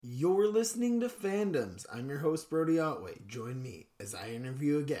You're listening to Fandoms. I'm your host, Brody Otway. Join me as I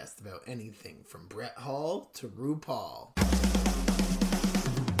interview a guest about anything from Brett Hall to RuPaul.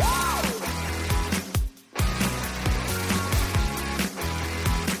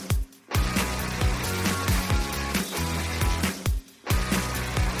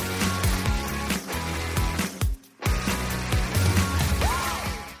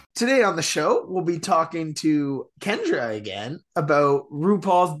 Today on the show, we'll be talking to Kendra again about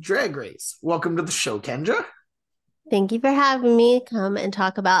RuPaul's Drag Race. Welcome to the show, Kendra. Thank you for having me come and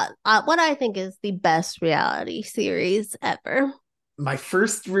talk about what I think is the best reality series ever. My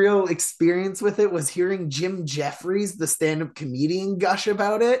first real experience with it was hearing Jim Jeffries, the stand-up comedian, gush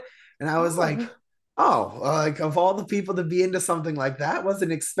about it. And I was like, Oh. oh, like of all the people to be into something like that,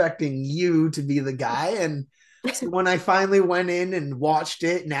 wasn't expecting you to be the guy. And so when I finally went in and watched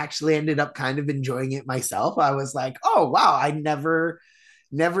it and actually ended up kind of enjoying it myself, I was like, oh wow, I never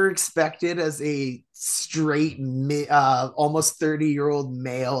expected as a straight almost 30-year-old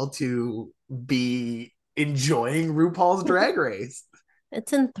male to be enjoying RuPaul's Drag Race.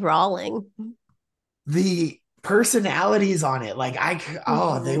 It's enthralling. The personalities on it, like they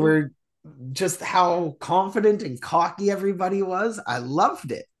Mhm. were just how confident and cocky everybody was. I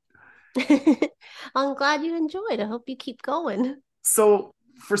loved it. I'm glad you enjoyed. I hope you keep going. So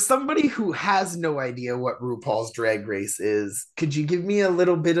for somebody who has no idea what RuPaul's Drag Race is, could you give me a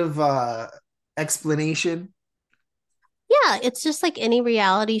little bit of explanation? Yeah, it's just like any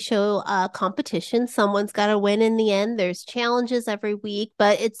reality show competition. Someone's got to win in the end. There's challenges every week,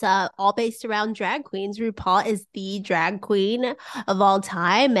 but it's all based around drag queens. RuPaul is the drag queen of all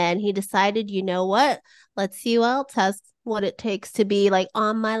time, and he decided, you know what? Let's see who else has what it takes to be like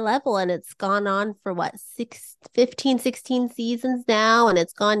on my level. And it's gone on for what, 16 seasons now, and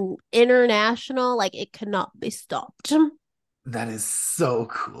it's gone international. Like it cannot be stopped. That is so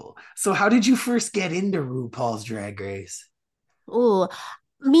cool. So how did you first get into RuPaul's Drag Race? Ooh,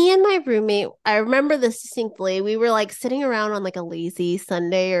 me and my roommate, I remember this distinctly. We were like sitting around on like a lazy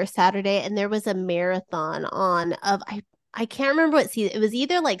Sunday or Saturday, and there was a marathon on of I can't remember what season. It was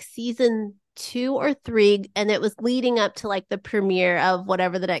either like season 2 or 3, and it was leading up to like the premiere of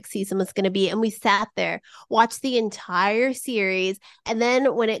whatever the next season was going to be. And we sat there, watched the entire series, and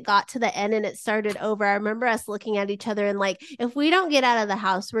then when it got to the end and it started over, I remember us looking at each other and like, if we don't get out of the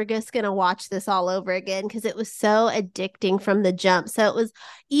house, we're just going to watch this all over again because it was so addicting from the jump. So it was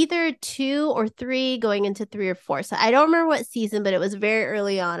either 2 or 3 going into 3 or 4. So I don't remember what season, but it was very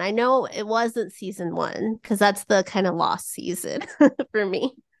early on. I know it wasn't season 1 because that's the kind of lost season for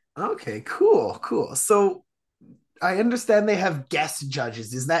me. Okay, cool. So I understand they have guest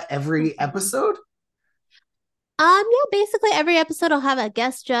judges. Is that every Mhm. episode? Yeah, basically every episode will have a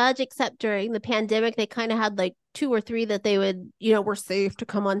guest judge, except during the pandemic, they kind of had like 2 or 3 that they would, were safe to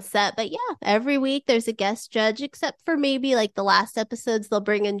come on set. But yeah, every week there's a guest judge, except for maybe like the last episodes, they'll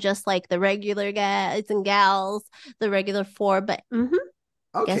bring in just like the regular guys and gals, the regular 4. But Okay,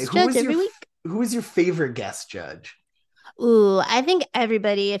 guest judge every week. who is your favorite guest judge? Ooh, I think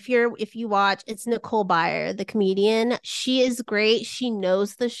everybody, if you watch, it's Nicole Byer, the comedian. She is great. She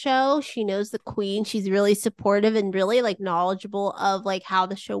knows the show. She knows the queen. She's really supportive and really like knowledgeable of like how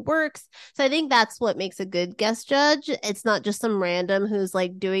the show works. So I think that's what makes a good guest judge. It's not just some random who's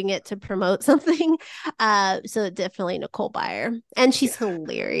like doing it to promote something. So definitely Nicole Byer. And Yeah, she's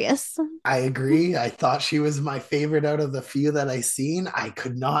hilarious. I agree. I thought she was my favorite out of the few that I seen. I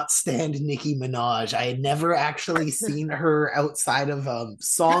could not stand Nicki Minaj. I had never actually seen her outside of a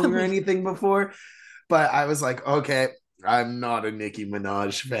song or Me anything before, but I was like, okay, I'm not a Nicki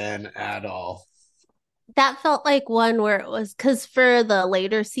Minaj fan at all. That felt like one where it was because for the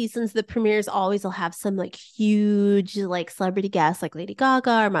later seasons, the premieres always will have some like huge like celebrity guests like Lady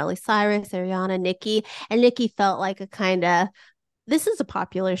Gaga or Miley Cyrus, Ariana, Nikki. And Nikki felt like a kind of this is a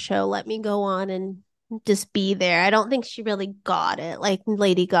popular show. Let me go on and just be there. I don't think she really got it like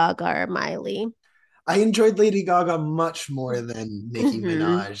Lady Gaga or Miley. I enjoyed Lady Gaga much more than Nicki Mm-hmm.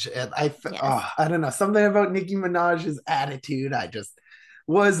 Minaj. And Yes. I don't know, something about Nicki Minaj's attitude I just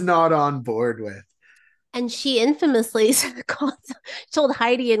was not on board with. And she infamously told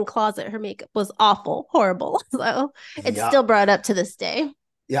Heidi in closet her makeup was awful, horrible. So it's Yeah, still brought up to this day.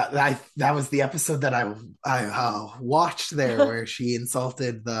 yeah, that was the episode that I watched there where she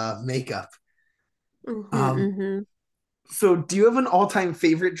insulted the makeup. Um, Mm-hmm. so do you have an all-time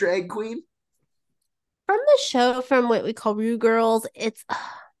favorite drag queen? From the show, from what we call Rue Girls, it's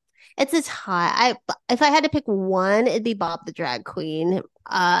a tie. I if I had to pick one, it'd be Bob the Drag Queen.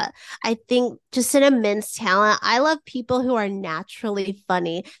 I think just an immense talent. I love people who are naturally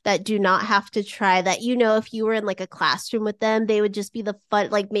funny that do not have to try that. If you were in like a classroom with them, they would just be the fun,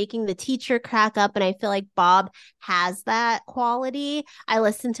 like making the teacher crack up. And I feel like Bob has that quality. I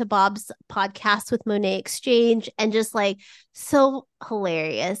listened to Bob's podcast with Monet Exchange and just like so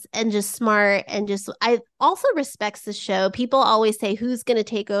hilarious and just smart and just I also respects the show. People always say who's going to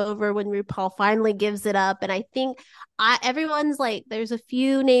take over when RuPaul finally gives it up, and I think everyone's like there's a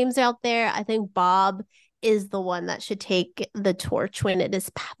few names out there. I think Bob is the one that should take the torch when it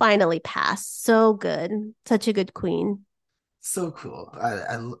is finally passed. So good. Such a good queen. So cool.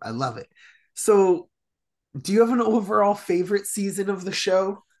 I love it. So, do you have an overall favorite season of the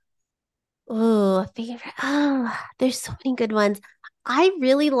show? Oh, favorite. Oh, there's so many good ones. I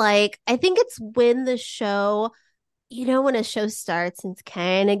think it's when the show, when a show starts and it's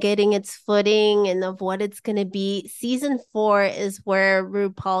kind of getting its footing and of what it's going to be. Season 4 is where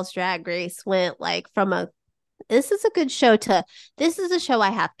RuPaul's Drag Race went like from a this is a good show to this is a show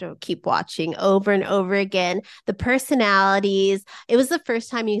I have to keep watching over and over again. The personalities. It was the first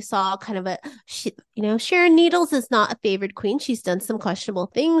time you saw kind of Sharon Needles is not a favored queen. She's done some questionable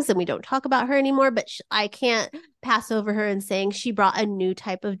things and we don't talk about her anymore, but I can't pass over her and saying she brought a new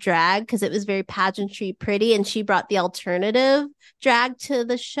type of drag because it was very pageantry pretty, and she brought the alternative drag to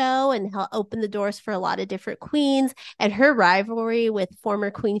the show and opened the doors for a lot of different queens, and her rivalry with former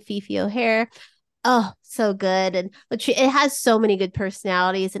Queen Fifi O'Hare. Oh, so good. And it has so many good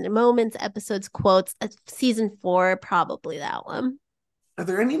personalities and moments, episodes, quotes. Season 4, probably that one. Are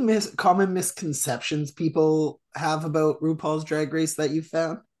there any common misconceptions people have about RuPaul's Drag Race that you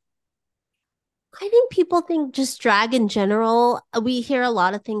found? I think people think just drag in general. We hear a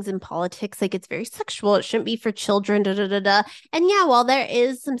lot of things in politics, like it's very sexual. It shouldn't be for children, da da da da. And yeah, while there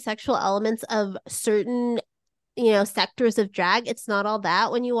is some sexual elements of certain sectors of drag, it's not all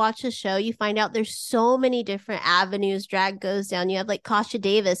that. When you watch a show, you find out there's so many different avenues drag goes down. You have like Kasha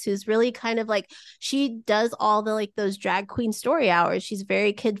Davis, who's really kind of like she does all the like those drag queen story hours. She's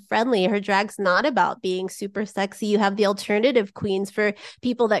very kid friendly. Her drag's not about being super sexy. You have the alternative queens for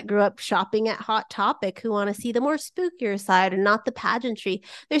people that grew up shopping at Hot Topic who want to see the more spookier side and not the pageantry.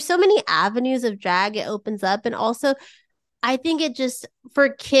 There's so many avenues of drag it opens up, and also I think it just for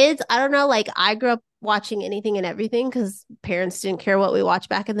kids, I don't know, like I grew up watching anything and everything because parents didn't care what we watched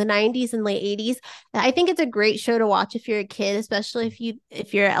back in the 90s and late 80s. I think it's a great show to watch if you're a kid, especially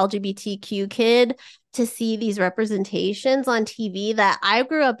if you're an LGBTQ kid, to see these representations on TV. That I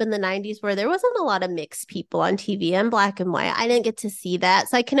grew up in the 90s where there wasn't a lot of mixed people on TV and black and white. I didn't get to see that.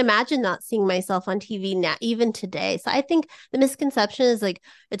 So I can imagine not seeing myself on TV now, even today. So I think the misconception is like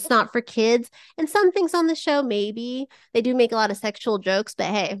it's not for kids. And some things on the show, maybe they do make a lot of sexual jokes, but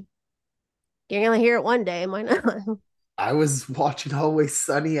hey, you're gonna hear it one day. Why not? I was watching Always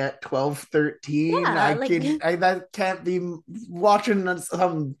Sunny at 12, 13. Yeah, like That can't be watching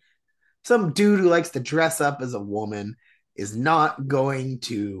some dude who likes to dress up as a woman is not going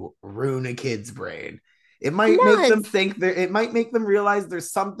to ruin a kid's brain. It might no, make them it's think that it might make them realize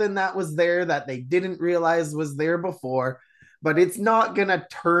there's something that was there that they didn't realize was there before, but it's not gonna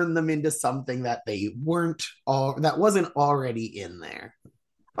turn them into something that they weren't all that wasn't already in there.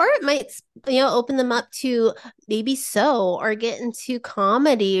 or it might open them up to maybe sew or get into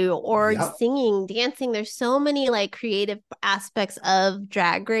comedy or Yep. singing, dancing. There's so many like creative aspects of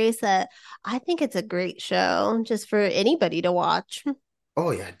Drag Race that I think it's a great show just for anybody to watch.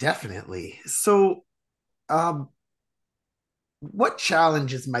 Oh yeah, definitely. So, um, what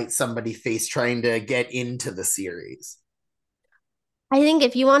challenges might somebody face trying to get into the series? I think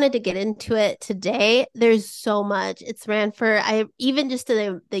if you wanted to get into it today, there's so much. It's ran for I even just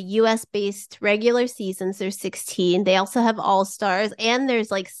the US based regular seasons, there's 16. They also have all stars and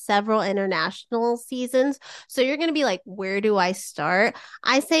there's like several international seasons. So you're gonna be like, where do I start?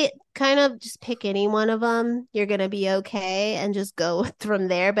 I say kind of just pick any one of them. You're gonna be okay and just go from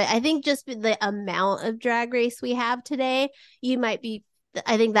there. But I think just the amount of drag race we have today, you might be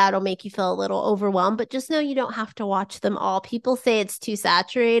I think that'll make you feel a little overwhelmed, but just know you don't have to watch them all. People say it's too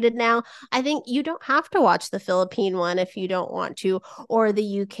saturated now. I think you don't have to watch the Philippine one if you don't want to, or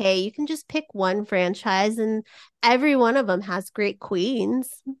the UK. You can just pick one franchise, and every one of them has great queens.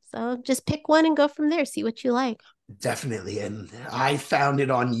 So just pick one and go from there. See what you like. Definitely. And I found it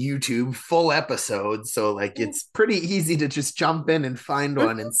on YouTube, full episodes. So, like, it's pretty easy to just jump in and find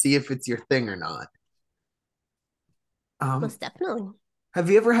one Mhm. and see if it's your thing or not. Um, Most definitely. have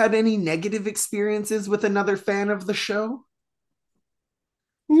you ever had any negative experiences with another fan of the show?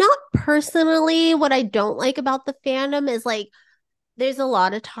 Not personally. What I don't like about the fandom is like there's a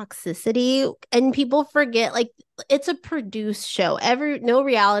lot of toxicity and people forget like it's a produced show. No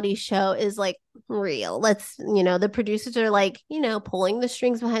reality show is like real. The producers are like, pulling the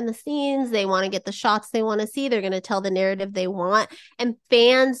strings behind the scenes. They want to get the shots they want to see. They're going to tell the narrative they want. And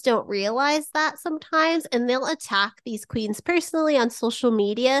fans don't realize that sometimes, and they'll attack these queens personally on social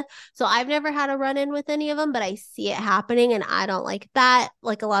media. So I've never had a run in with any of them, but I see it happening and I don't like that.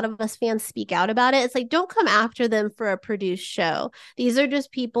 Like a lot of us fans speak out about it. It's like, don't come after them for a produced show. These are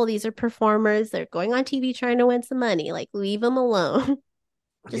just people, these are performers. They're going on TV trying to win some money. Like, leave them alone.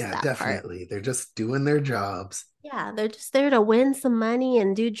 Just Yeah, that part. definitely. They're just doing their jobs. Yeah, they're just there to win some money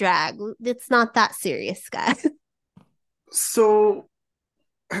and do drag. It's not that serious, guys. So,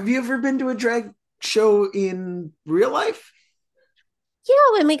 have you ever been to a drag show in real life?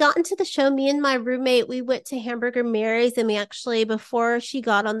 Yeah, when we got into the show, me and my roommate, we went to Hamburger Mary's, and we actually, before she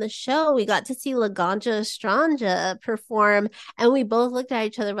got on the show, we got to see Laganja Estranja perform. And we both looked at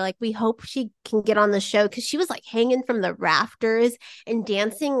each other. We're like, we hope she can get on the show, because she was like hanging from the rafters and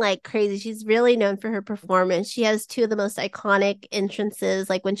dancing like crazy. She's really known for her performance. She has two of the most iconic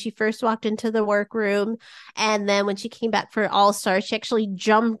entrances, like when she first walked into the workroom, and then when she came back for All Stars, she actually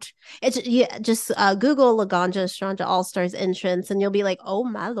jumped. It's yeah, just Google Laganja Estranja All Stars entrance, and you'll be like, oh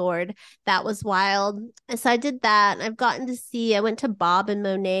my lord, that was wild. And so I did that. And I've gotten to see. I went to Bob and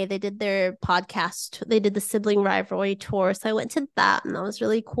Monet. They did their podcast. They did the sibling rivalry tour. So I went to that, and that was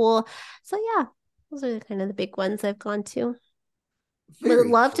really cool. So yeah, those are kind of the big ones I've gone to. Would Very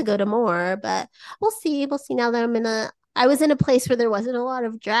love to cool. go to more, but we'll see. We'll see now that I was in a place where there wasn't a lot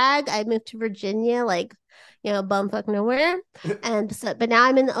of drag. I moved to Virginia, like, bumfuck nowhere. And so, but now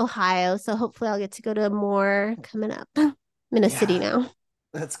I'm in Ohio. So hopefully I'll get to go to more coming up. I'm in a city Yeah, now.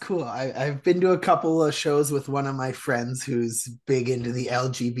 that's cool. I've been to a couple of shows with one of my friends who's big into the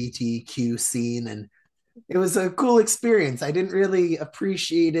LGBTQ scene, and it was a cool experience. I didn't really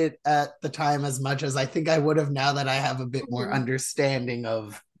appreciate it at the time as much as I think I would have now that I have a bit more Mhm. understanding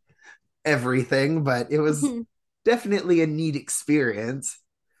of everything, but it was Mhm. definitely a neat experience.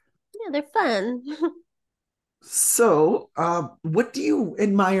 Yeah, they're fun. So, what do you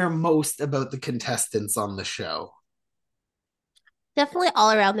admire most about the contestants on the show? Definitely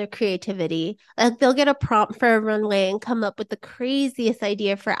all around their creativity. Like they'll get a prompt for a runway and come up with the craziest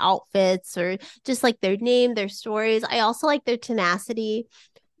idea for outfits, or just like their name, their stories. I also like their tenacity.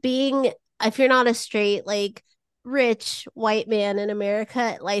 Being, if you're not a straight, like, rich white man in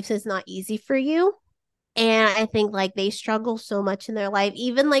America, life is not easy for you. And I think like they struggle so much in their life.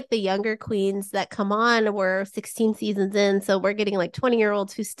 Even like the younger queens that come on, we're 16 seasons in. So we're getting like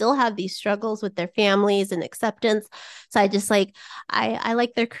 20-year-olds who still have these struggles with their families and acceptance. So I just like, I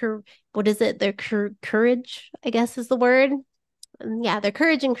like what is it? Their courage, I guess is the word. Yeah, their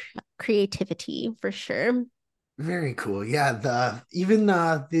courage and creativity for sure. Very cool. Yeah, the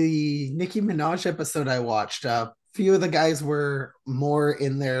Nicki Minaj episode I watched, few of the guys were more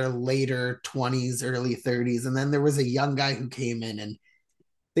in their later 20s, early 30s, and then there was a young guy who came in, and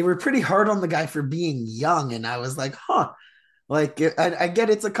they were pretty hard on the guy for being young, and I was like, huh. Like, I get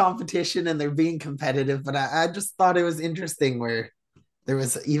it's a competition and they're being competitive, but I just thought it was interesting where there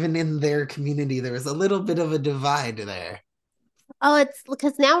was, even in their community, there was a little bit of a divide there. Oh, it's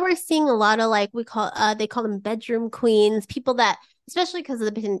because now we're seeing a lot of, like, they call them bedroom queens, people that, especially because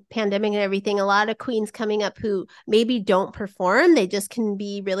of the pandemic and everything, a lot of queens coming up who maybe don't perform. They just can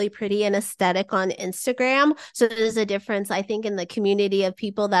be really pretty and aesthetic on Instagram. So there's a difference, I think, in the community of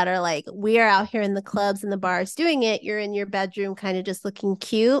people that are like, we are out here in the clubs and the bars doing it. You're in your bedroom kind of just looking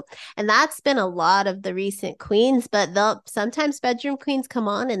cute. And that's been a lot of the recent queens, but they'll sometimes bedroom queens come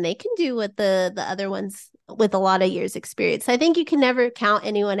on and they can do what the other ones with a lot of years experience. So I think you can never count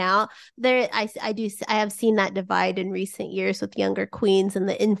anyone out. I have seen that divide in recent years with younger queens and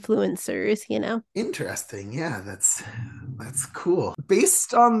the influencers. Interesting. Yeah, that's cool.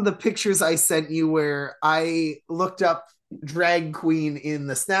 Based on the pictures I sent you where I looked up drag queen in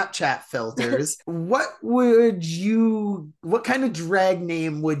the Snapchat filters, what kind of drag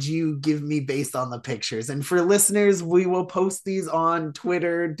name would you give me based on the pictures? And for listeners, we will post these on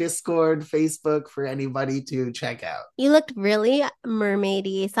Twitter, Discord, Facebook for anybody to check out. You looked really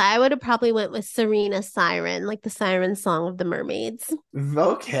mermaidy. So I would have probably went with Serena Siren, like the siren song of the mermaids.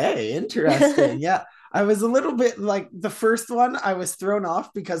 Okay, interesting. Yeah. I was a little bit like the first one, I was thrown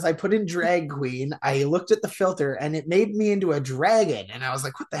off because I put in drag queen. I looked at the filter and it made me into a dragon. And I was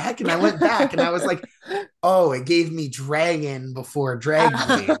like, what the heck? And I went back and I was like, oh, it gave me dragon before drag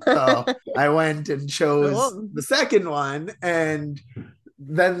queen. So I went and chose Cool. the second one. And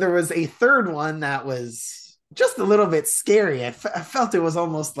then there was a third one that was just a little bit scary. I felt it was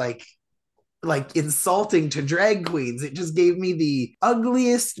almost like like insulting to drag queens. It just gave me the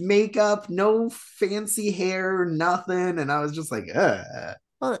ugliest makeup, no fancy hair, nothing. And I was just like,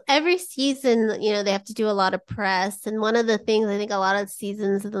 Well, every season, they have to do a lot of press. And one of the things I think a lot of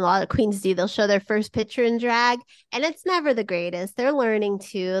seasons and a lot of queens do, they'll show their first picture in drag, and it's never the greatest. They're learning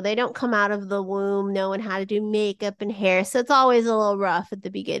too. They don't come out of the womb knowing how to do makeup and hair. So it's always a little rough at the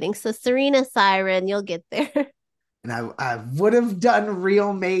beginning. So Serena Siren, you'll get there. and I would have done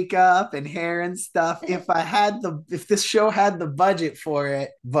real makeup and hair and stuff if this show had the budget for it.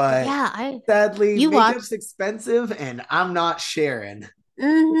 But Yeah, I sadly, you makeup's watched. expensive and I'm not sharing.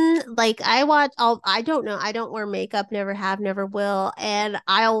 Like I watch all I don't know. I don't wear makeup, never have, never will. And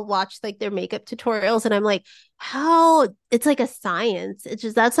I'll watch like their makeup tutorials and I'm like, how it's like a science. It's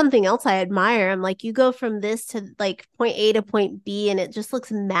just that's something else I admire. I'm like, you go from this to like point A to point B and it just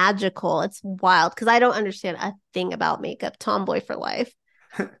looks magical. It's wild because I don't understand a thing about makeup. Tomboy for life.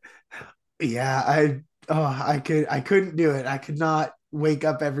 Yeah, I couldn't do it. I could not wake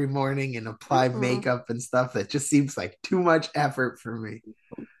up every morning and apply Mm-mm. makeup and stuff. That just seems like too much effort for me.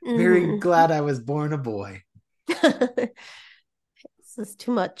 Very Hmm. glad I was born a boy. This is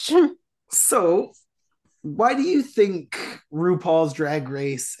too much. So, why do you think RuPaul's Drag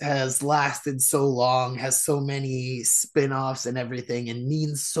Race has lasted so long, has so many spin-offs and everything, and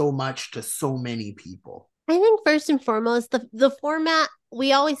means so much to so many people? I think first and foremost, the format,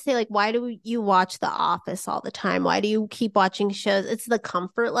 we always say like, why do you watch The Office all the time? Why do you keep watching shows? It's the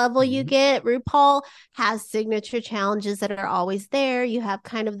comfort level you Mhm. get. RuPaul has signature challenges that are always there. You have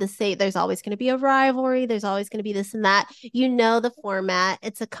kind of the say there's always going to be a rivalry, there's always going to be this and that. You know the format.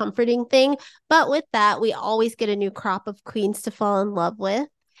 It's a comforting thing. But with that, we always get a new crop of queens to fall in love with.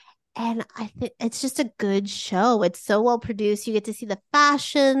 And I think it's just a good show. It's so well produced. You get to see the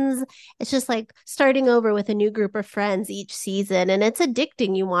fashions. It's just like starting over with a new group of friends each season. And it's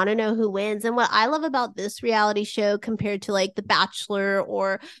addicting. You want to know who wins. And what I love about this reality show compared to like The Bachelor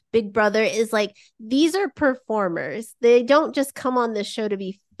or Big Brother is like these are performers. They don't just come on this show to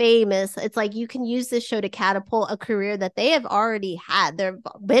be famous. It's like you can use this show to catapult a career that they have already had. They've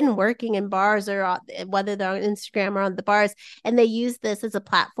been working in bars or whether they're on Instagram or on the bars, and they use this as a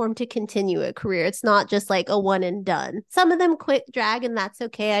platform to continue a career. It's not just like a one and done. Some of them quit drag and that's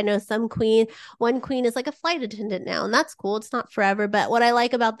okay. I know one queen is like a flight attendant now and that's cool. It's not forever, but what I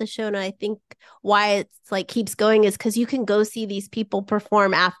like about the show and I think why it's like keeps going is cuz you can go see these people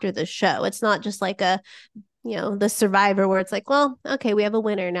perform after the show. It's not just like the survivor where it's like, well, okay, we have a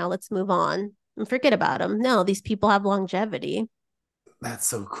winner now, let's move on and forget about them. No, these people have longevity. That's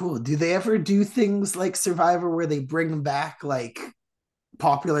so cool. Do they ever do things like Survivor where they bring back like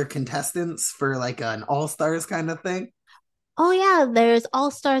popular contestants for like an all stars kind of thing? Oh yeah, there's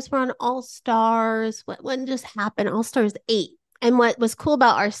All Stars. We're on All Stars. What just happened? All Stars 8. And what was cool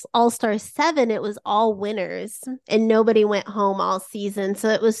about our All Stars 7, it was all winners and nobody went home all season. So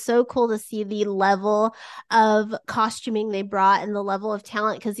it was so cool to see the level of costuming they brought and the level of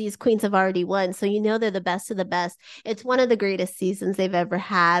talent because these queens have already won. So you know they're the best of the best. It's one of the greatest seasons they've ever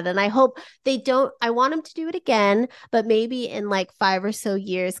had. And I hope they don't, I want them to do it again, but maybe in like 5 or so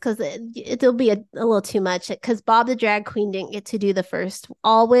years because it'll be a little too much because Bob the Drag Queen didn't get to do the first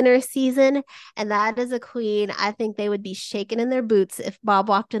all winner season, and that is a queen. I think they would be shaking in their boots if Bob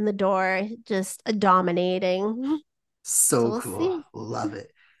walked in the door, just dominating. So So we'll cool. see. Love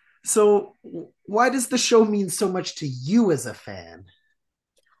it. So, why does the show mean so much to you as a fan?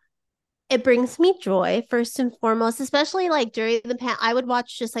 It brings me joy first and foremost, especially like during I would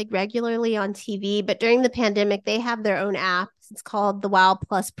watch just like regularly on TV, but during the pandemic they have their own app. It's called the Wow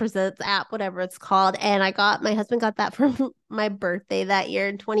Plus Presents app, whatever it's called. And my husband got that for my birthday that year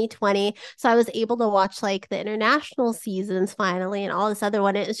in 2020. So I was able to watch like the international seasons finally and all this other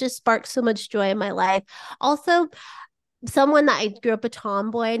one. It just sparked so much joy in my life. Also, someone that I grew up a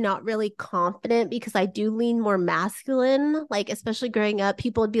tomboy, not really confident because I do lean more masculine. Like, especially growing up,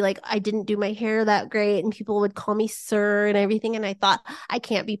 people would be like, I didn't do my hair that great, and people would call me sir and everything. And I thought, I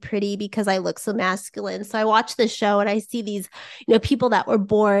can't be pretty because I look so masculine. So I watch this show and I see these, people that were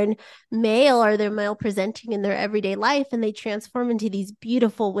born male or they're male presenting in their everyday life and they transform into these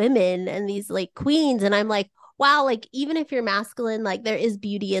beautiful women and these like queens. And I'm like, wow, like even if you're masculine, like there is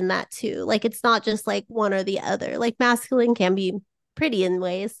beauty in that too. Like it's not just like one or the other. Like masculine can be pretty in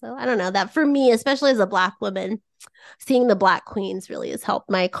ways. So I don't know that for me, especially as a Black woman, seeing the Black queens really has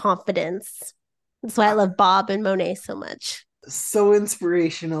helped my confidence. That's why I love Bob and Monet so much. So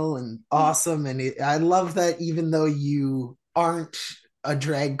inspirational and awesome. And I love that even though you aren't a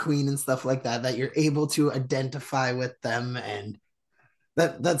drag queen and stuff like that, that you're able to identify with them. And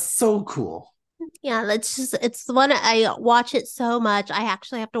that's so cool. Yeah, it's the one I watch it so much. I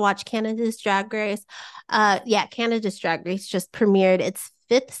actually have to watch Canada's Drag Race. Yeah, Canada's Drag Race just premiered its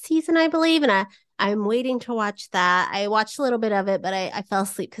fifth season, I believe, and I'm waiting to watch that. I watched a little bit of it, but I fell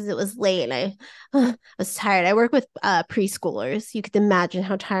asleep because it was late and I was tired. I work with preschoolers. You could imagine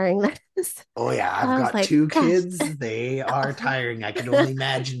how tiring that is. Oh yeah, I've I was got like, two gosh, kids. They are tiring. I could only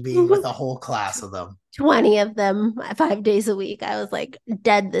imagine being with a whole class of them. 20 of them 5 days a week. I was like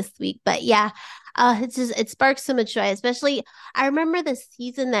dead this week. But yeah, it's just, it sparks so much joy, especially. I remember the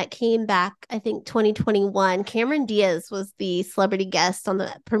season that came back, I think 2021. Cameron Diaz was the celebrity guest on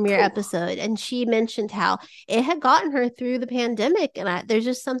the premiere Cool. episode, and she mentioned how it had gotten her through the pandemic. And there's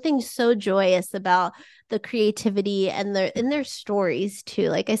just something so joyous about the creativity and their stories too.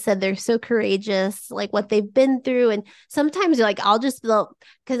 Like I said, they're so courageous, like what they've been through. And sometimes you're like, I'll just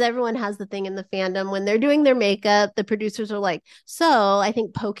because everyone has the thing in the fandom when they're doing their makeup, the producers are like, so I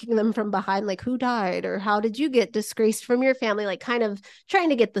think poking them from behind, like, who died or how did you get disgraced from your family, like kind of trying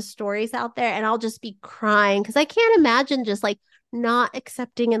to get the stories out there. And I'll just be crying because I can't imagine just like not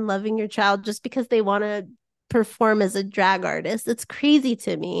accepting and loving your child just because they want to perform as a drag artist. It's crazy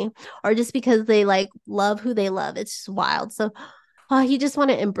to me. Or just because they like love who they love. It's just wild. So you just want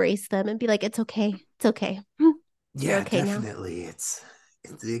to embrace them and be like, it's okay. It's okay. You're Yeah, okay now. definitely.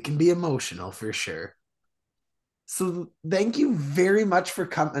 It can be emotional for sure. So thank you very much for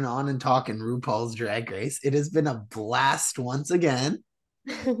coming on and talking RuPaul's Drag Race. It has been a blast once again.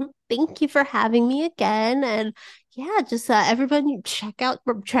 Thank you for having me again. And yeah, just everyone check out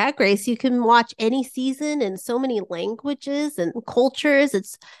Drag Race. You can watch any season in so many languages and cultures.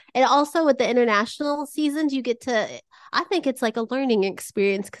 And also with the international seasons, you get to. I think it's like a learning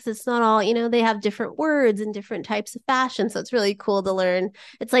experience because it's not all, they have different words and different types of fashion. So it's really cool to learn.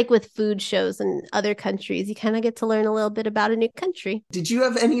 It's like with food shows in other countries, you kind of get to learn a little bit about a new country. Did you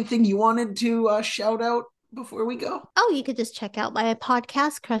have anything you wanted to shout out before we go? Oh, you could just check out my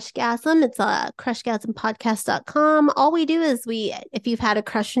podcast, Crushgasm. It's crushgasmpodcast.com. All we do is if you've had a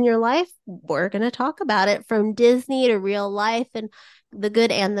crush in your life, we're going to talk about it from Disney to real life and the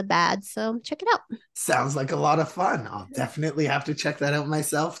good and the bad. So check it out. Sounds like a lot of fun. I'll definitely have to check that out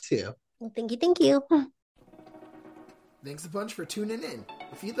myself too. Well, thank you. Thank you. Thanks a bunch for tuning in.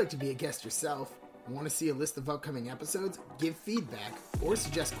 If you'd like to be a guest yourself, want to see a list of upcoming episodes, give feedback, or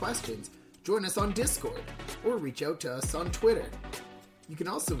suggest questions, join us on Discord, or reach out to us on Twitter. You can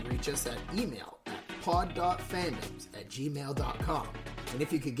also reach us at email at pod.fandoms@gmail.com. And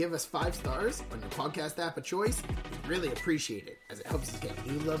if you could give us 5 stars on your podcast app of choice, we'd really appreciate it, as it helps us get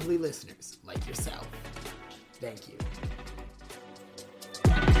new lovely listeners like yourself. Thank you.